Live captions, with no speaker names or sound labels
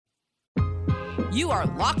You are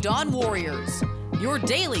Locked On Warriors, your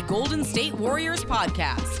daily Golden State Warriors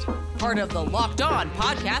podcast. Part of the Locked On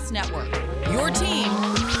Podcast Network, your team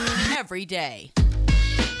every day.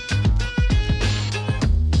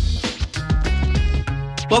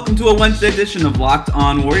 Welcome to a Wednesday edition of Locked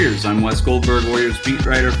On Warriors. I'm Wes Goldberg, Warriors beat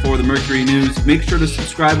writer for the Mercury News. Make sure to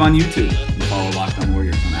subscribe on YouTube and follow Locked On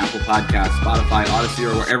Warriors on Apple Podcasts, Spotify, Odyssey,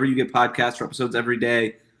 or wherever you get podcasts for episodes every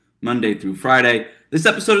day, Monday through Friday. This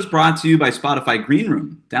episode is brought to you by Spotify Green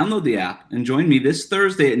Room. Download the app and join me this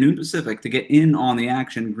Thursday at noon Pacific to get in on the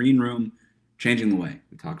action. Green Room, changing the way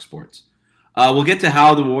we talk sports. We'll get to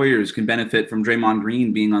how the Warriors can benefit from Draymond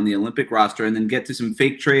Green being on the Olympic roster and then get to some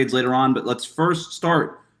fake trades later on. But let's first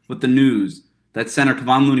start with the news that center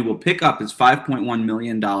Kevon Looney will pick up his $5.1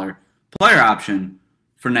 million player option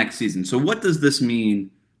for next season. So what does this mean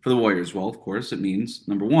for the Warriors? Well, of course, it means,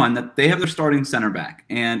 number one, that they have their starting center back.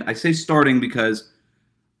 And I say starting because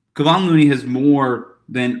Kevon Looney has more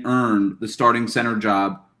than earned the starting center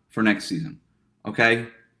job for next season. Okay?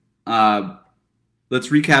 Let's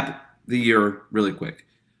recap the year really quick.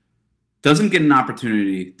 Doesn't get an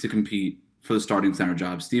opportunity to compete for the starting center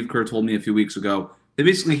job. Steve Kerr told me a few weeks ago they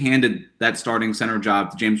basically handed that starting center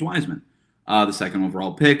job to James Wiseman, the second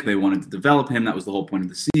overall pick. They wanted to develop him. That was the whole point of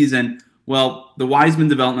the season. Well, the Wiseman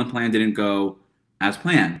development plan didn't go as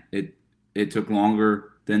planned. It took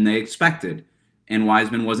longer than they expected, and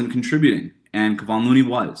Wiseman wasn't contributing, and Kevon Looney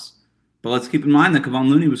was. But let's keep in mind that Kevon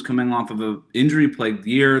Looney was coming off of an injury-plagued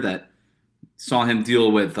year that saw him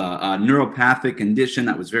deal with a neuropathic condition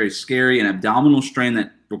that was very scary, an abdominal strain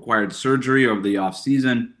that required surgery over the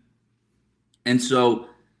offseason. And so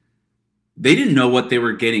they didn't know what they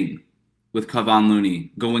were getting with Kevon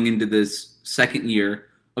Looney going into this second year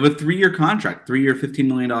of a 3-year contract, 3-year, $15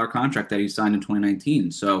 million contract that he signed in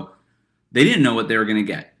 2019. So they didn't know what they were going to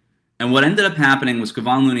get. And what ended up happening was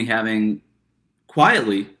Kevon Looney having,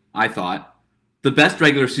 quietly, I thought, the best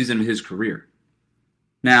regular season of his career.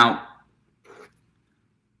 Now,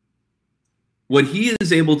 what he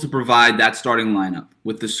is able to provide that starting lineup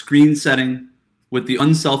with the screen setting, with the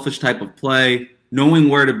unselfish type of play, knowing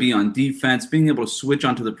where to be on defense, being able to switch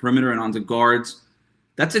onto the perimeter and onto guards,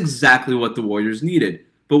 that's exactly what the Warriors needed.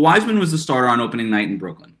 But Wiseman was the starter on opening night in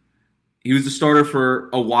Brooklyn. He was the starter for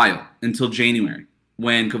a while, until January,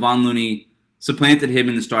 when Kevon Looney supplanted him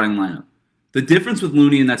in the starting lineup. The difference with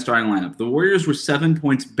Looney in that starting lineup, the Warriors were 7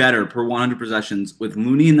 points better per 100 possessions with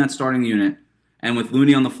Looney in that starting unit and with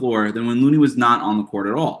Looney on the floor than when Looney was not on the court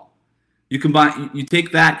at all. You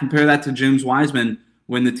take that, compare that to James Wiseman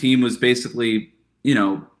when the team was basically,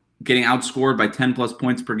 getting outscored by 10-plus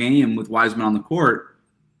points per game with Wiseman on the court.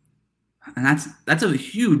 And that's a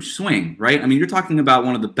huge swing, right? I mean, you're talking about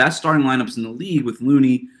one of the best starting lineups in the league with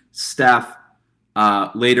Looney, Steph,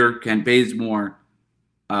 later Kent Bazemore,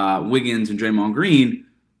 Wiggins, and Draymond Green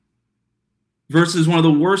versus one of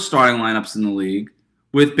the worst starting lineups in the league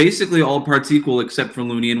with basically all parts equal except for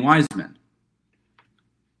Looney and Wiseman.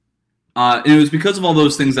 And it was because of all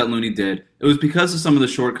those things that Looney did. It was because of some of the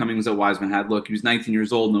shortcomings that Wiseman had. Look, he was 19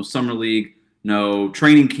 years old, no summer league, no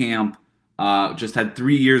training camp, just had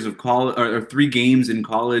 3 years of college or 3 games in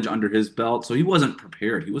college under his belt. So he wasn't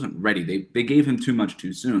prepared. He wasn't ready. They gave him too much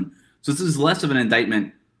too soon. So this is less of an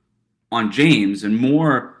indictment on James and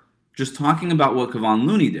more just talking about what Kevon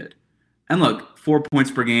Looney did. And look, 4 points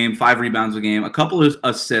per game, 5 rebounds a game, a couple of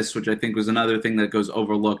assists, which I think was another thing that goes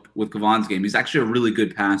overlooked with Kevon's game. He's actually a really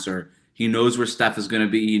good passer. He knows where Steph is going to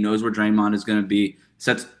be. He knows where Draymond is going to be.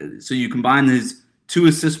 So you combine his 2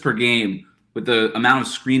 assists per game with the amount of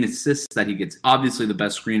screen assists that he gets, obviously the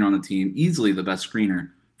best screener on the team, easily the best screener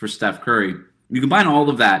for Steph Curry. You combine all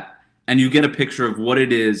of that, and you get a picture of what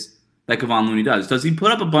it is that Kevon Looney does. Does he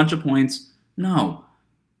put up a bunch of points? No.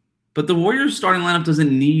 But the Warriors starting lineup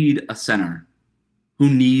doesn't need a center who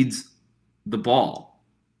needs the ball,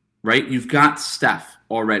 right? You've got Steph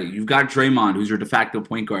already. You've got Draymond, who's your de facto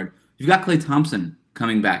point guard. You've got Klay Thompson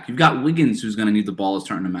coming back. You've got Wiggins, who's going to need the ball a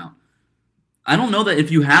certain amount. I don't know that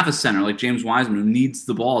if you have a center like James Wiseman who needs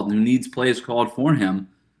the ball, who needs plays called for him,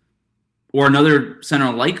 or another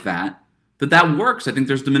center like that works. I think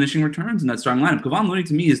there's diminishing returns in that starting lineup. Kevon Looney,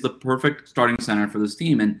 to me, is the perfect starting center for this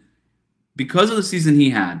team. And because of the season he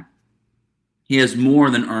had, he has more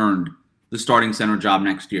than earned the starting center job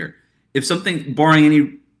next year. If something, barring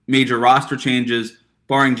any major roster changes,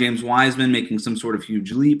 barring James Wiseman making some sort of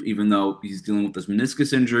huge leap, even though he's dealing with this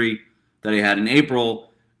meniscus injury that he had in April,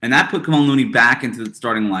 and that put Kevon Looney back into the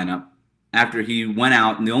starting lineup after he went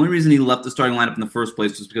out. And the only reason he left the starting lineup in the first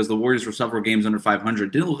place was because the Warriors were several games under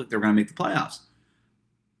 500. Didn't look like they were going to make the playoffs.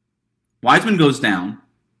 Wiseman goes down.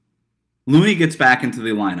 Looney gets back into the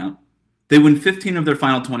lineup. They win 15 of their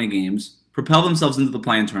final 20 games. propel themselves into the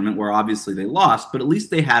play-in tournament where obviously they lost, but at least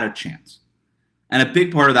they had a chance. And a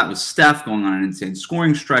big part of that was Steph going on an insane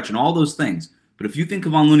scoring stretch and all those things. But if you think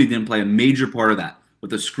Kevon Looney didn't play a major part of that,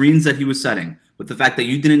 with the screens that he was setting, with the fact that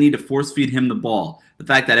you didn't need to force feed him the ball, the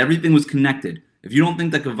fact that everything was connected, if you don't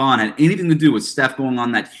think that Kevon had anything to do with Steph going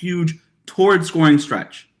on that huge, torrid scoring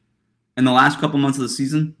stretch in the last couple months of the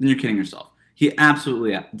season, then you're kidding yourself. He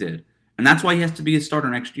absolutely did. And that's why he has to be a starter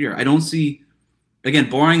next year. I don't see, again,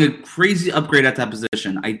 barring a crazy upgrade at that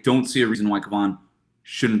position, I don't see a reason why Kevon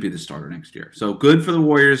shouldn't be the starter next year. So good for the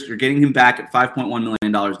Warriors. You're getting him back at $5.1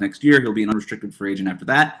 million next year. He'll be an unrestricted free agent after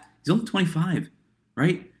that. He's only 25,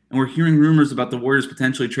 right? And we're hearing rumors about the Warriors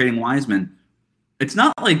potentially trading Wiseman. It's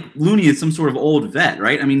not like Looney is some sort of old vet,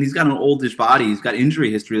 right? I mean, he's got an oldish body. He's got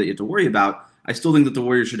injury history that you have to worry about. I still think that the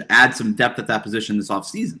Warriors should add some depth at that position this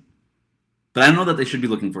offseason. But I don't know that they should be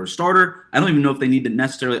looking for a starter. I don't even know if they need to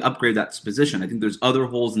necessarily upgrade that position. I think there's other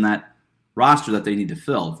holes in that roster that they need to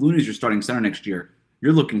fill. If Looney's your starting center next year,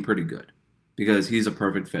 you're looking pretty good because he's a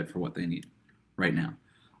perfect fit for what they need right now.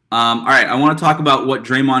 All right, I want to talk about what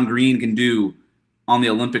Draymond Green can do on the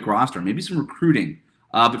Olympic roster, maybe some recruiting.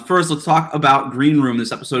 But first, let's talk about Green Room.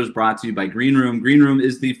 This episode is brought to you by Green Room. Green Room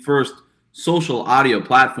is the first social audio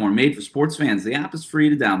platform made for sports fans. The app is free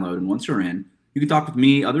to download, and once you're in, you can talk with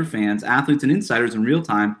me, other fans, athletes, and insiders in real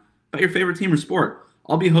time about your favorite team or sport.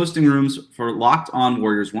 I'll be hosting rooms for Locked On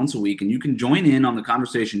Warriors once a week, and you can join in on the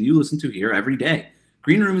conversation you listen to here every day.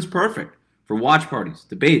 Green Room is perfect for watch parties,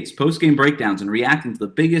 debates, post-game breakdowns, and reacting to the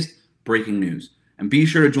biggest breaking news. And be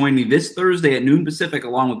sure to join me this Thursday at noon Pacific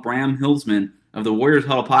along with Bram Hilsman of the Warriors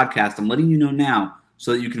Huddle podcast. I'm letting you know now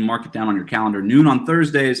so that you can mark it down on your calendar. Noon on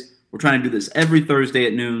Thursdays. We're trying to do this every Thursday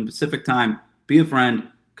at noon Pacific time. Be a friend.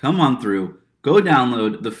 Come on through. Go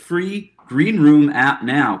download the free Green Room app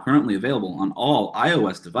now, currently available on all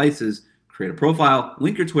iOS devices. Create a profile,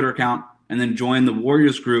 link your Twitter account, and then join the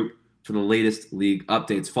Warriors group for the latest league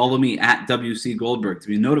updates. Follow me at WC Goldberg to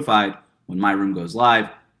be notified when my room goes live.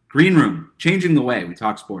 Green Room, changing the way we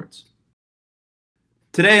talk sports.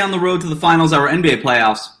 Today on the road to the finals, our NBA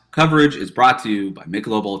playoffs coverage is brought to you by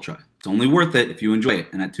Michelob Ultra. It's only worth it if you enjoy it.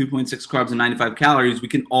 And at 2.6 carbs and 95 calories, we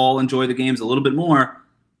can all enjoy the games a little bit more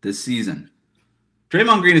this season.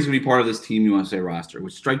 Draymond Green is going to be part of this Team USA roster,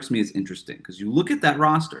 which strikes me as interesting because you look at that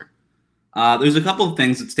roster. There's a couple of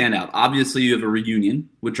things that stand out. Obviously, you have a reunion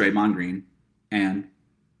with Draymond Green and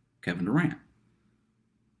Kevin Durant.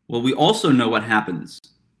 Well, we also know what happens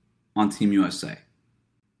on Team USA.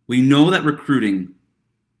 We know that recruiting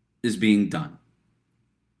is being done.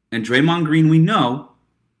 And Draymond Green, we know,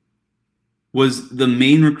 was the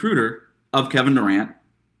main recruiter of Kevin Durant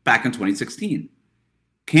back in 2016.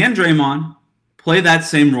 Can Draymond play that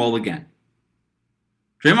same role again?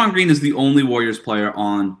 Draymond Green is the only Warriors player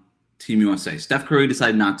on Team USA. Steph Curry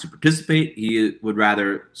decided not to participate. He would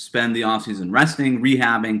rather spend the offseason resting,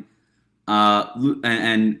 rehabbing,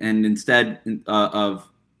 and instead of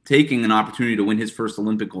taking an opportunity to win his first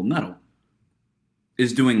Olympic gold medal,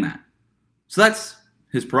 is doing that. So that's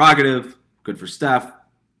his prerogative. Good for Steph.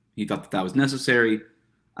 He thought that was necessary.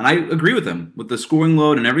 And I agree with him. With the scoring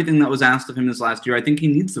load and everything that was asked of him this last year, I think he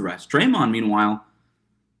needs the rest. Draymond, meanwhile,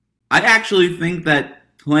 I actually think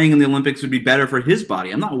that playing in the Olympics would be better for his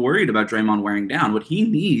body. I'm not worried about Draymond wearing down. What he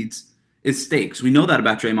needs is stakes. We know that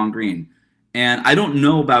about Draymond Green. And I don't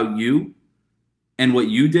know about you and what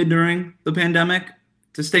you did during the pandemic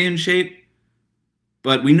to stay in shape,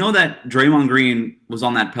 but we know that Draymond Green was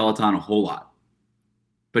on that Peloton a whole lot.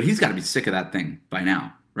 But he's got to be sick of that thing by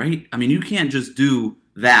now, right? I mean, you can't just do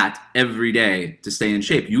that every day to stay in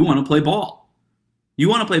shape. You want to play ball. You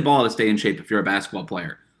want to play ball to stay in shape if you're a basketball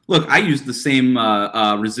player. Look, I used the same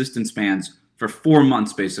resistance bands for 4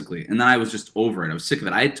 months, basically, and then I was just over it. I was sick of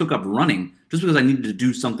it. I took up running just because I needed to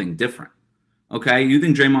do something different. Okay? You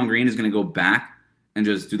think Draymond Green is going to go back and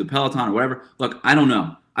just do the Peloton or whatever? Look, I don't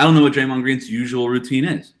know. I don't know what Draymond Green's usual routine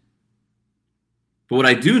is. But what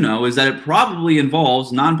I do know is that it probably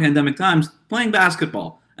involves non-pandemic times playing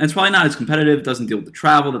basketball. And it's probably not as competitive. It doesn't deal with the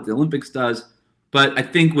travel that the Olympics does. But I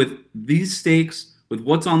think with these stakes, with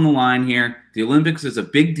what's on the line here, the Olympics is a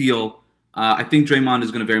big deal. I think Draymond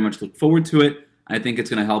is going to very much look forward to it. I think it's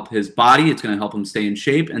going to help his body. It's going to help him stay in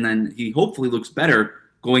shape. And then he hopefully looks better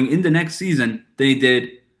going into next season than he did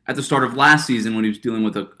at the start of last season when he was dealing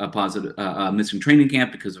with a positive missing training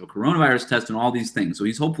camp because of a coronavirus test and all these things. So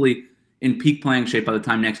he's hopefully in peak playing shape by the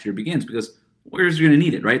time next year begins because Warriors are going to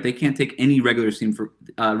need it, right? They can't take any regular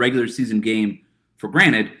season game for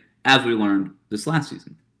granted, as we learned this last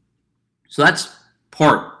season. So that's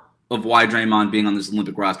part of why Draymond being on this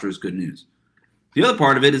Olympic roster is good news. The other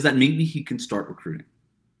part of it is that maybe he can start recruiting.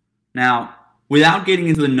 Now, without getting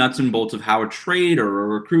into the nuts and bolts of how a trade or a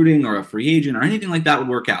recruiting or a free agent or anything like that would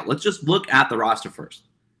work out. Let's just look at the roster first.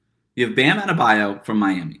 You have Bam Adebayo from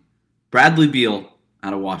Miami, Bradley Beal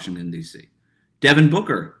out of Washington, D.C., Devin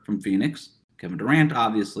Booker from Phoenix, Kevin Durant,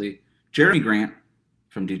 obviously, Jeremy Grant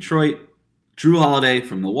from Detroit, Drew Holiday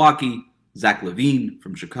from Milwaukee, Zach LaVine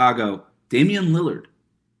from Chicago, Damian Lillard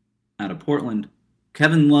out of Portland,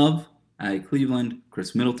 Kevin Love out of Cleveland,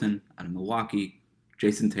 Chris Middleton out of Milwaukee,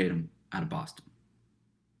 Jason Tatum out of Boston.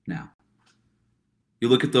 Now, you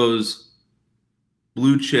look at those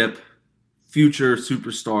blue chip, future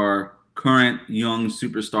superstar, current young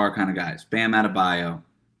superstar kind of guys. Bam Adebayo,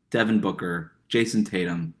 Devin Booker, Jason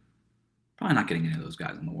Tatum. Probably not getting any of those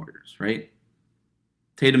guys on the Warriors, right?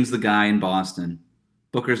 Tatum's the guy in Boston.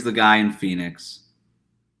 Booker's the guy in Phoenix.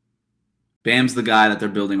 Bam's the guy that they're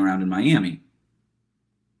building around in Miami.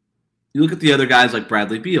 You look at the other guys like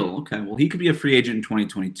Bradley Beal. Okay, well, he could be a free agent in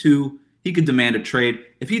 2022. He could demand a trade.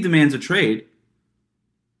 If he demands a trade,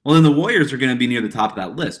 well, then the Warriors are going to be near the top of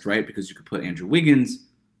that list, right? Because you could put Andrew Wiggins,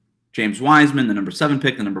 James Wiseman, the number 7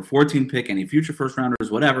 pick, the number 14 pick, any future first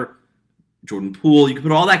rounders, whatever, Jordan Poole. You could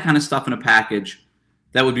put all that kind of stuff in a package.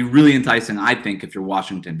 That would be really enticing, I think, if you're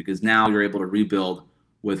Washington, because now you're able to rebuild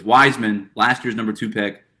with Wiseman, last year's number 2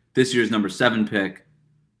 pick, this year's number 7 pick,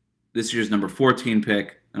 this year's number 14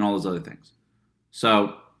 pick, and all those other things.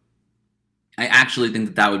 So I actually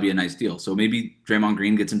think that would be a nice deal. So maybe Draymond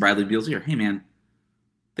Green gets in Bradley Beal's ear. Hey, man,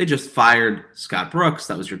 they just fired Scott Brooks.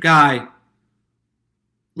 That was your guy.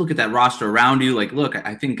 Look at that roster around you. Like, look,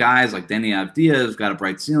 I think guys like Deni Avdija have got a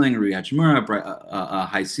bright ceiling, Rui Hachimura, a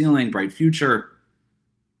high ceiling, bright future.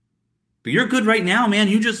 But you're good right now, man.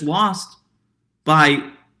 You just lost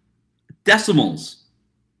by decimals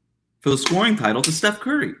for the scoring title to Steph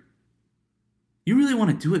Curry. You really want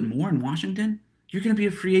to do it more in Washington? You're going to be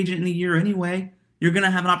a free agent in a year anyway. You're going to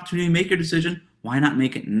have an opportunity to make your decision. Why not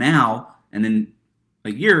make it now? And in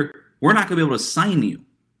a year, we're not going to be able to sign you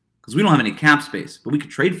because we don't have any cap space. But we could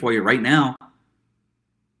trade for you right now.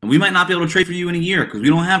 And we might not be able to trade for you in a year because we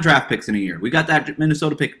don't have draft picks in a year. We got that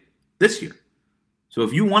Minnesota pick this year. So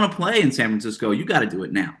if you want to play in San Francisco, you got to do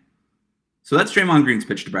it now. So that's Draymond Green's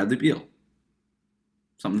pitch to Bradley Beal.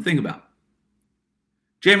 Something to think about.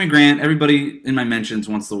 Jeremy Grant, everybody in my mentions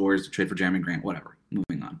wants the Warriors to trade for Jeremy Grant. Whatever.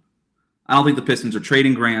 Moving on. I don't think the Pistons are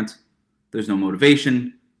trading Grant. There's no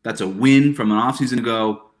motivation. That's a win from an offseason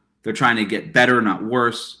ago. They're trying to get better, not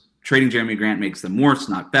worse. Trading Jeremy Grant makes them worse,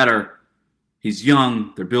 not better. He's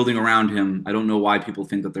young. They're building around him. I don't know why people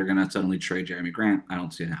think that they're going to suddenly trade Jeremy Grant. I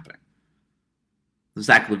don't see it happening.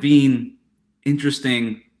 Zach LaVine,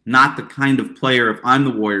 interesting. Not the kind of player, if I'm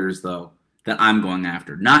the Warriors, though, that I'm going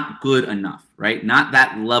after. Not good enough, right? Not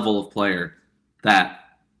that level of player that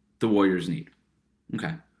the Warriors need.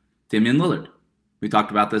 Okay. Damian Lillard. We talked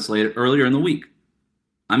about this earlier in the week.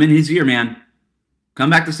 I'm in his ear, man. Come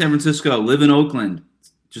back to San Francisco. Live in Oakland.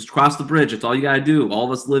 Just cross the bridge. That's all you got to do. All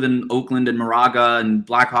of us live in Oakland and Moraga and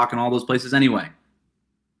Blackhawk and all those places anyway.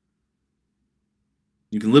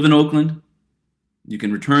 You can live in Oakland. You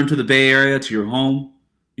can return to the Bay Area, to your home.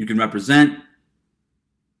 You can represent.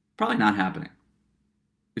 Probably not happening.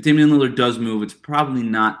 If Damian Lillard does move, it's probably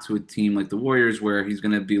not to a team like the Warriors where he's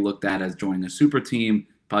going to be looked at as joining a super team.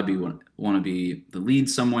 Probably want to be the lead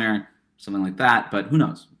somewhere, something like that. But who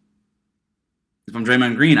knows? If I'm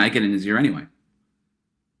Draymond Green, I get in his ear anyway.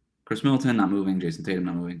 Chris Middleton not moving. Jason Tatum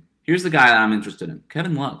not moving. Here's the guy that I'm interested in.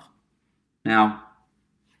 Kevin Love. Now,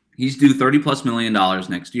 he's due $30+ million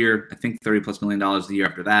next year. I think $30+ million the year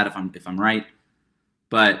after that, if I'm right.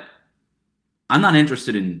 But I'm not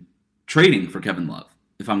interested in trading for Kevin Love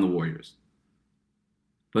if I'm the Warriors.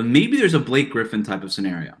 But maybe there's a Blake Griffin type of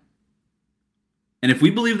scenario. And if we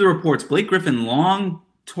believe the reports, Blake Griffin long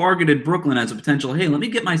targeted Brooklyn as a potential, hey, let me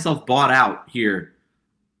get myself bought out here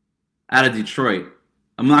out of Detroit.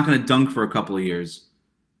 I'm not going to dunk for a couple of years.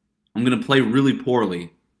 I'm going to play really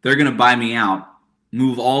poorly. They're going to buy me out,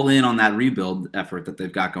 move all in on that rebuild effort that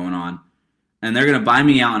they've got going on. And they're going to buy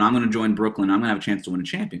me out, and I'm going to join Brooklyn. I'm going to have a chance to win a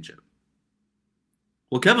championship.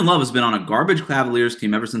 Well, Kevin Love has been on a garbage Cavaliers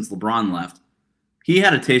team ever since LeBron left. He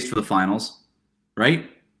had a taste for the finals,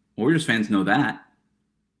 right? Warriors fans know that.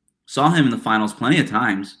 Saw him in the finals plenty of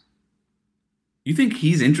times. You think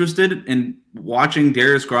he's interested in watching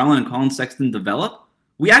Darius Garland and Colin Sexton develop?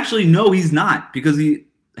 We actually know he's not because he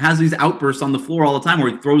has these outbursts on the floor all the time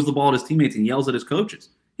where he throws the ball at his teammates and yells at his coaches.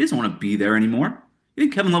 He doesn't want to be there anymore. You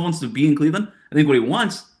think Kevin Love wants to be in Cleveland? I think what he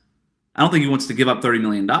wants, I don't think he wants to give up $30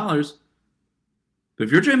 million. But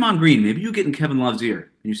if you're Draymond Green, maybe you get in Kevin Love's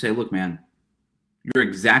ear and you say, look, man, you're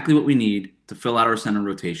exactly what we need to fill out our center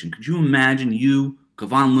rotation. Could you imagine you,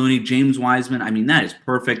 Kevon Looney, James Wiseman? I mean, that is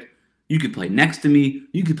perfect. You could play next to me.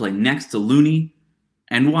 You could play next to Looney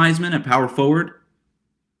and Wiseman at power forward.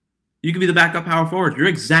 You could be the backup power forward. You're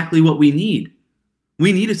exactly what we need.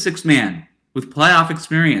 We need a sixth man with playoff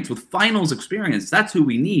experience, with finals experience. That's who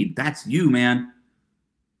we need. That's you, man.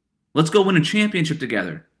 Let's go win a championship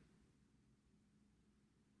together.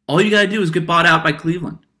 All you got to do is get bought out by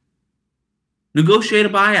Cleveland. Negotiate a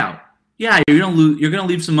buyout. Yeah, you're gonna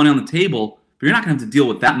leave some money on the table, but you're not going to have to deal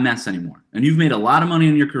with that mess anymore. And you've made a lot of money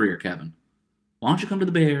in your career, Kevin. Why don't you come to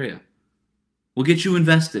the Bay Area? We'll get you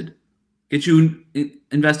invested. Get you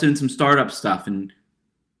invested in some startup stuff, and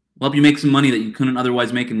we'll help you make some money that you couldn't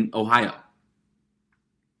otherwise make in Ohio.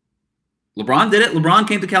 LeBron did it. LeBron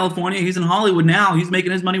came to California. He's in Hollywood now. He's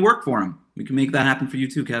making his money work for him. We can make that happen for you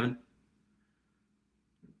too, Kevin.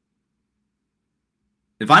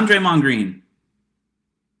 If I'm Draymond Green,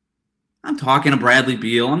 I'm talking to Bradley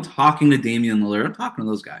Beal. I'm talking to Damian Lillard. I'm talking to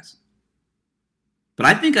those guys. But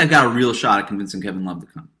I think I've got a real shot at convincing Kevin Love to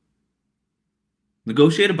come.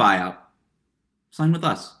 Negotiate a buyout. Sign with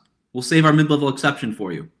us. We'll save our mid-level exception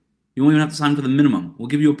for you. You won't even have to sign for the minimum. We'll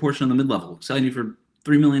give you a portion of the mid-level. We'll sell you for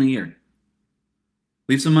 $3 million a year.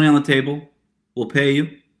 Leave some money on the table. We'll pay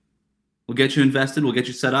you. We'll get you invested. We'll get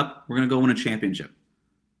you set up. We're going to go win a championship.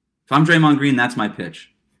 If I'm Draymond Green, that's my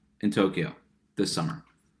pitch in Tokyo this summer.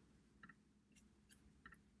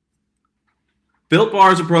 Built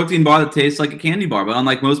Bar is a protein bar that tastes like a candy bar, but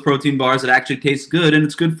unlike most protein bars, it actually tastes good and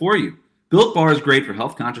it's good for you. Built Bar is great for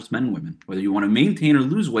health-conscious men and women, whether you want to maintain or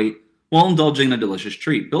lose weight while indulging in a delicious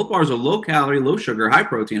treat. Built Bars are low-calorie, low-sugar,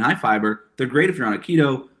 high-protein, high-fiber. They're great if you're on a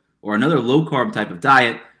keto or another low-carb type of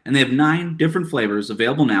diet, and they have 9 different flavors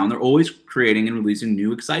available now, and they're always creating and releasing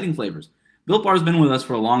new, exciting flavors. Built Bar has been with us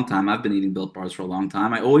for a long time. I've been eating Built Bars for a long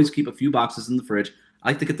time. I always keep a few boxes in the fridge. I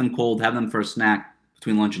like to get them cold, have them for a snack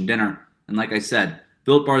between lunch and dinner. And like I said,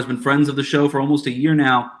 Built Bar has been friends of the show for almost a year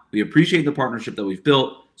now. We appreciate the partnership that we've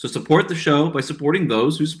built. So support the show by supporting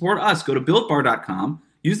those who support us. Go to BuiltBar.com,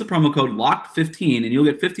 use the promo code LOCKED15, and you'll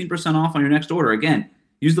get 15% off on your next order. Again,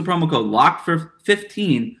 use the promo code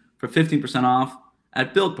LOCKED15 for 15% off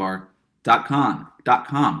at BuiltBar.com.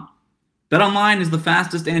 BetOnline is the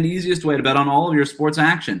fastest and easiest way to bet on all of your sports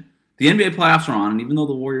action. The NBA playoffs are on, and even though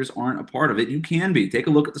the Warriors aren't a part of it, you can be. Take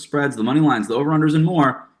a look at the spreads, the money lines, the over-unders, and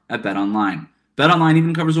more at BetOnline. BetOnline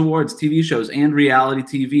even covers awards, TV shows, and reality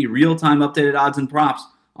TV, real-time updated odds and props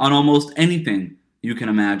on almost anything you can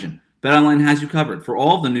imagine. BetOnline has you covered for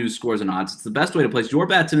all of the news, scores, and odds. It's the best way to place your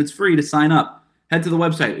bets, and it's free to sign up. Head to the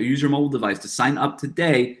website or use your mobile device to sign up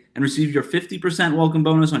today and receive your 50% welcome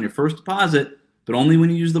bonus on your first deposit, but only when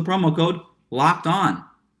you use the promo code LOCKEDON.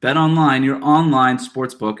 BetOnline, your online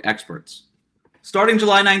sportsbook experts. Starting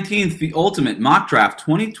July 19th, the Ultimate Mock Draft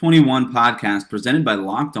 2021 podcast presented by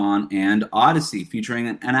Locked On and Odyssey, featuring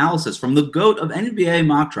an analysis from the GOAT of NBA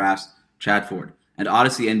mock drafts, Chad Ford, and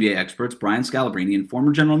Odyssey NBA experts Brian Scalabrine and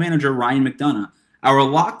former general manager Ryan McDonough. Our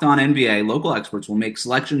Locked On NBA local experts will make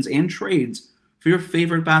selections and trades for your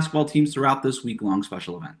favorite basketball teams throughout this week-long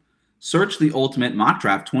special event. Search the Ultimate Mock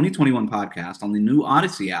Draft 2021 podcast on the new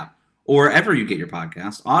Odyssey app or wherever you get your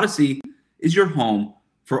podcasts. Odyssey is your home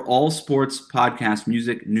for all sports, podcast,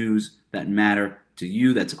 music, news that matter to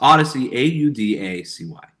you. That's Odyssey,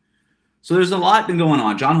 Audacy. So there's a lot been going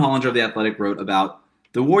on. John Hollinger of The Athletic wrote about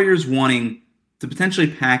the Warriors wanting to potentially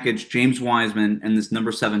package James Wiseman and this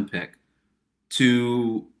number 7 pick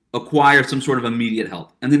to acquire some sort of immediate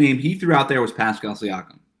help. And the name he threw out there was Pascal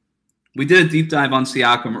Siakam. We did a deep dive on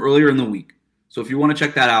Siakam earlier in the week. So if you want to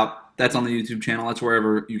check that out, that's on the YouTube channel. That's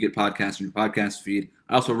wherever you get podcasts in your podcast feed.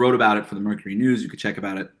 I also wrote about it for the Mercury News. You could check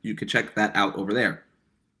about it. You could check that out over there.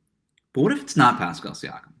 But what if it's not Pascal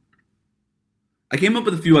Siakam? I came up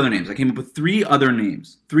with a few other names. I came up with 3 other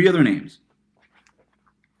names. 3 other names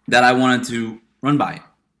that I wanted to run by you.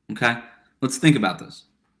 Okay? Let's think about this.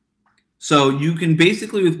 So you can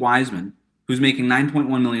basically, with Wiseman, who's making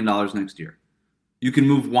 $9.1 million next year, you can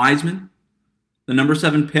move Wiseman, the number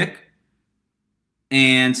 7 pick,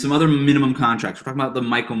 and some other minimum contracts. We're talking about the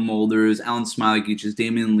Michael Mulders, Alan Smiley-Geaches,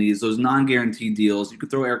 Damian Lees, those non-guaranteed deals. You could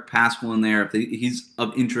throw Eric Paschall in there if he's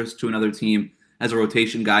of interest to another team as a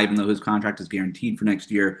rotation guy, even though his contract is guaranteed for next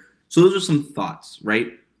year. So those are some thoughts,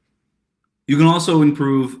 right? You can also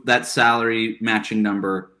improve that salary matching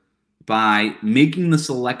number by making the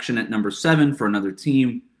selection at number 7 for another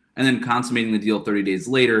team and then consummating the deal 30 days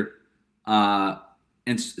later.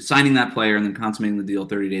 And signing that player and then consummating the deal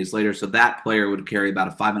 30 days later. So that player would carry about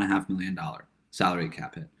a $5.5 million salary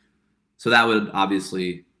cap hit. So that would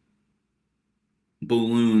obviously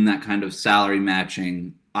balloon that kind of salary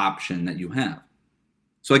matching option that you have.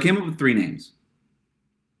 So I came up with 3 names.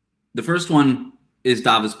 The first one is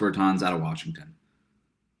Davis Bertans out of Washington.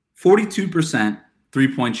 42%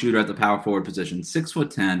 three-point shooter at the power forward position,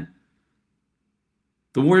 6'10".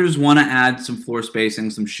 The Warriors want to add some floor spacing,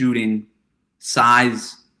 some shooting,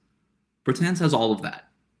 size. Bertans has all of that.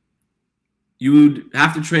 You would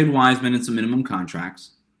have to trade Wiseman in some minimum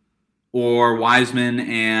contracts, or Wiseman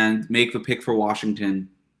and make the pick for Washington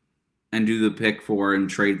and do the pick for and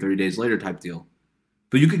trade 30 days later type deal.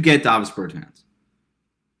 But you could get Davis Bertans.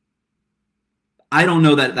 I don't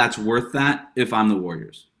know that that's worth that if I'm the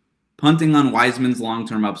Warriors. Punting on Wiseman's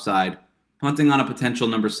long-term upside, punting on a potential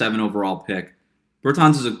number 7 overall pick.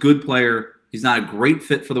 Bertans is a good player. He's not a great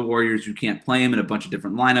fit for the Warriors. You can't play him in a bunch of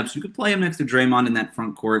different lineups. You could play him next to Draymond in that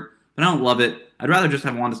front court, but I don't love it. I'd rather just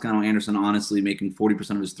have Juan Toscano-Anderson, honestly, making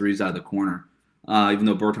 40% of his threes out of the corner, even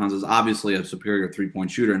though Bertans is obviously a superior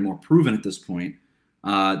three-point shooter and more proven at this point.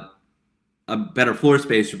 A better floor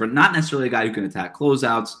spacer, but not necessarily a guy who can attack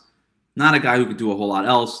closeouts, not a guy who could do a whole lot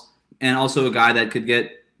else, and also a guy that could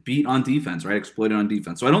get beat on defense, right? Exploited on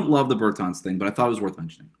defense. So I don't love the Bertans thing, but I thought it was worth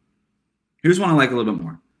mentioning. Here's one I like a little bit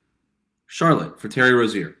more. Charlotte for Terry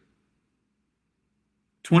Rozier.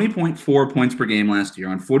 20.4 points per game last year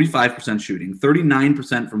on 45% shooting,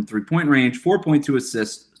 39% from three-point range, 4.2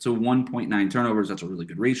 assists, so 1.9 turnovers. That's a really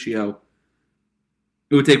good ratio.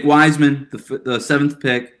 It would take Wiseman, the 7th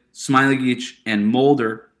pick, Smailagic, and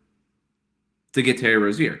Mulder to get Terry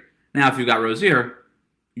Rozier. Now, if you got Rozier,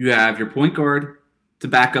 you have your point guard to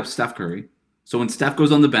back up Steph Curry. So when Steph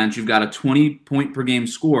goes on the bench, you've got a 20-point-per-game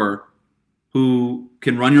scorer who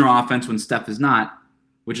can run your offense when Steph is not,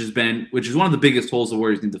 which is one of the biggest holes the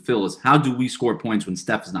Warriors need to fill, is how do we score points when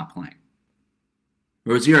Steph is not playing?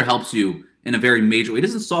 Rozier helps you in a very major way. He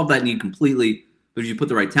doesn't solve that need completely, but if you put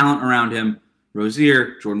the right talent around him,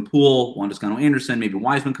 Rozier, Jordan Poole, Juan Toscano-Anderson, maybe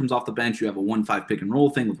Wiseman comes off the bench, you have a 1-5 pick and roll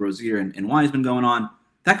thing with Rozier and Wiseman going on.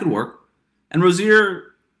 That could work. And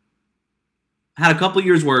Rozier had a couple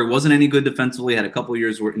years where he wasn't any good defensively, had a couple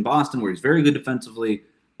years where in Boston where he's very good defensively.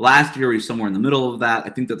 Last year, he's somewhere in the middle of that. I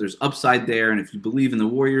think that there's upside there, and if you believe in the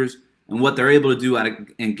Warriors and what they're able to do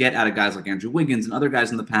and get out of guys like Andrew Wiggins and other guys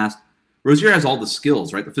in the past, Rozier has all the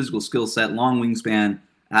skills, right? The physical skill set, long wingspan,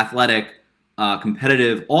 athletic,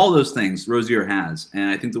 competitive, all those things Rozier has, and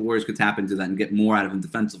I think the Warriors could tap into that and get more out of him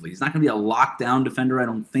defensively. He's not going to be a lockdown defender, I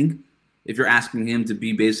don't think, if you're asking him to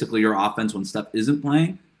be basically your offense when Steph isn't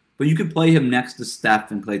playing, but you could play him next to Steph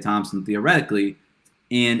and Klay Thompson theoretically,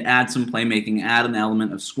 and add some playmaking, add an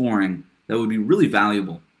element of scoring that would be really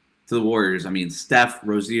valuable to the Warriors. I mean, Steph,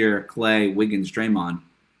 Rozier, Klay, Wiggins, Draymond.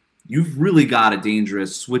 You've really got a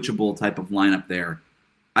dangerous, switchable type of lineup there.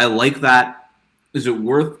 I like that. Is it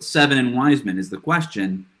worth 7 in Wiseman is the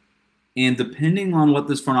question. And depending on what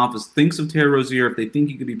this front office thinks of Terry Rozier, if they think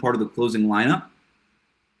he could be part of the closing lineup,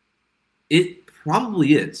 it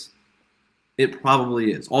probably is. It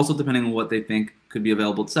probably is. Also depending on what they think could be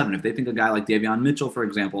available at 7. If they think a guy like Davion Mitchell, for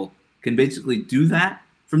example, can basically do that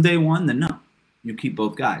from day one, then no. You keep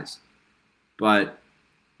both guys. But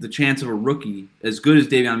the chance of a rookie, as good as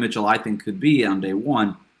Davion Mitchell I think could be on day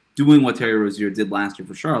one, doing what Terry Rozier did last year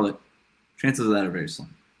for Charlotte, chances of that are very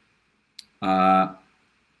slim.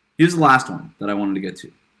 Here's the last one that I wanted to get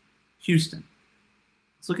to. Houston.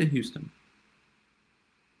 Let's look at Houston.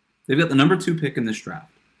 They've got the number 2 pick in this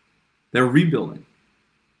draft. They're rebuilding.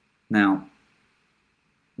 Now,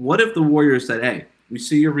 what if the Warriors said, hey, we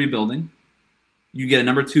see you're rebuilding. You get a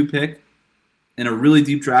number 2 pick in a really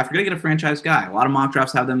deep draft. You're going to get a franchise guy. A lot of mock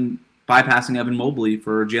drafts have them bypassing Evan Mobley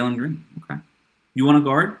for Jalen Green. Okay. You want a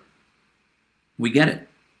guard? We get it.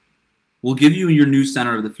 We'll give you your new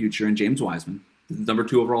center of the future in James Wiseman, the number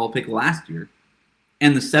 2 overall pick last year,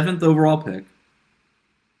 and the 7th overall pick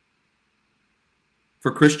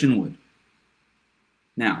for Christian Wood.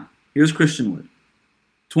 Now, here's Christian Wood.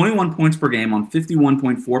 21 points per game on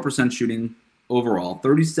 51.4% shooting overall,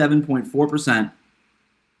 37.4%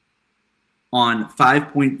 on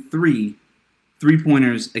 5.3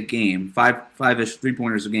 three-pointers a game, five-ish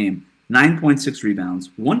three-pointers a game, 9.6 rebounds,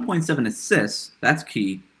 1.7 assists, that's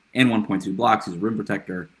key, and 1.2 blocks. He's a rim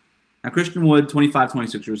protector. Now, Christian Wood, 25,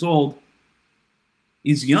 26 years old.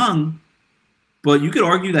 He's young, but you could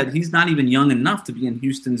argue that he's not even young enough to be in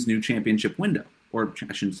Houston's new championship window, or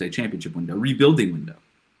I shouldn't say championship window, rebuilding window.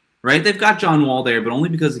 Right? They've got John Wall there, but only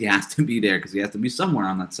because he has to be there, because he has to be somewhere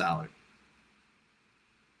on that salary.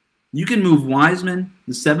 You can move Wiseman,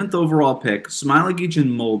 the 7th overall pick, Smailagic,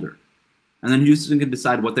 and Mulder. And then Houston can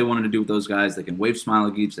decide what they wanted to do with those guys. They can waive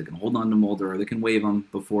Smailagic, they can hold on to Mulder, or they can waive them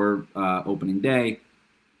before opening day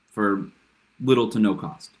for little to no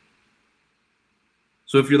cost.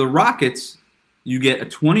 So if you're the Rockets, you get a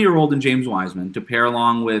 20-year-old in James Wiseman to pair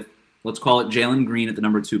along with, let's call it Jalen Green at the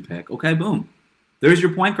number 2 pick. Okay, boom. There's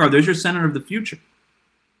your point guard. There's your center of the future.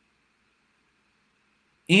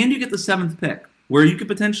 And you get the 7th pick, where you could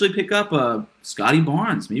potentially pick up a Scotty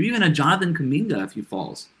Barnes, maybe even a Jonathan Kuminga if he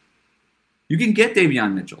falls. You can get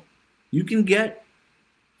Davion Mitchell. You can get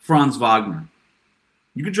Franz Wagner.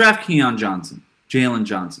 You could draft Keon Johnson, Jalen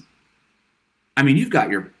Johnson. I mean, you've got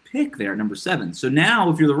your pick there at number 7. So now,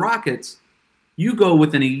 if you're the Rockets, you go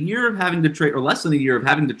within a year of having to trade, or less than a year of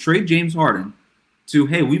having to trade James Harden, to,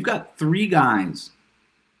 hey, we've got 3 guys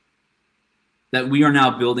that we are now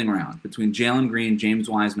building around between Jalen Green, James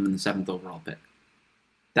Wiseman, and the 7th overall pick.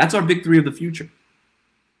 That's our big 3 of the future.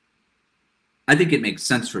 I think it makes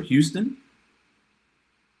sense for Houston.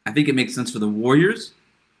 I think it makes sense for the Warriors,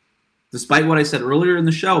 despite what I said earlier in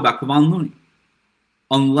the show about Kevon Looney.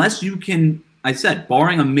 Unless you can, I said,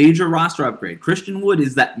 barring a major roster upgrade, Christian Wood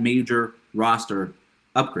is that major roster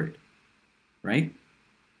upgrade, right?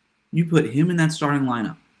 You put him in that starting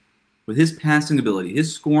lineup with his passing ability,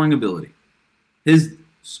 his scoring ability, his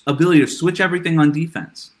ability to switch everything on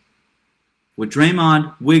defense. With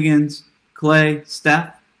Draymond, Wiggins, Clay,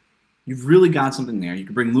 Steph, you've really got something there. You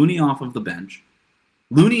could bring Looney off of the bench.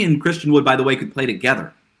 Looney and Christian Wood, by the way, could play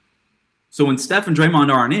together. So when Steph and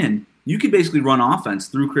Draymond aren't in, you could basically run offense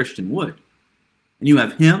through Christian Wood. And you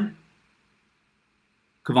have him,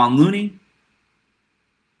 Kevon Looney,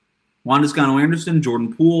 Juan Toscano-Anderson,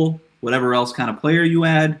 Jordan Poole, whatever else kind of player you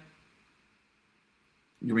add.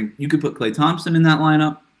 You could put Klay Thompson in that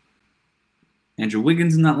lineup, Andrew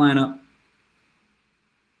Wiggins in that lineup.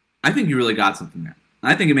 I think you really got something there.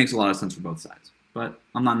 I think it makes a lot of sense for both sides. But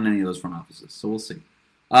I'm not in any of those front offices, so we'll see.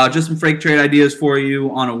 Just some freight trade ideas for you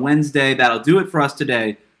on a Wednesday. That'll do it for us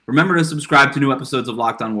today. Remember to subscribe to new episodes of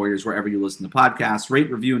Locked On Warriors wherever you listen to podcasts.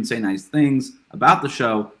 Rate, review, and say nice things about the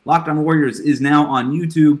show. Locked On Warriors is now on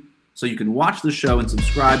YouTube, so you can watch the show and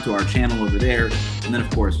subscribe to our channel over there. And then, of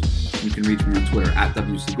course, you can reach me on Twitter at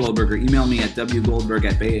WC Goldberg or email me at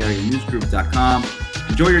wgoldberg@bayareanewsgroup.com.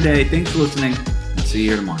 Enjoy your day. Thanks for listening. I'll see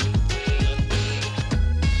you here tomorrow.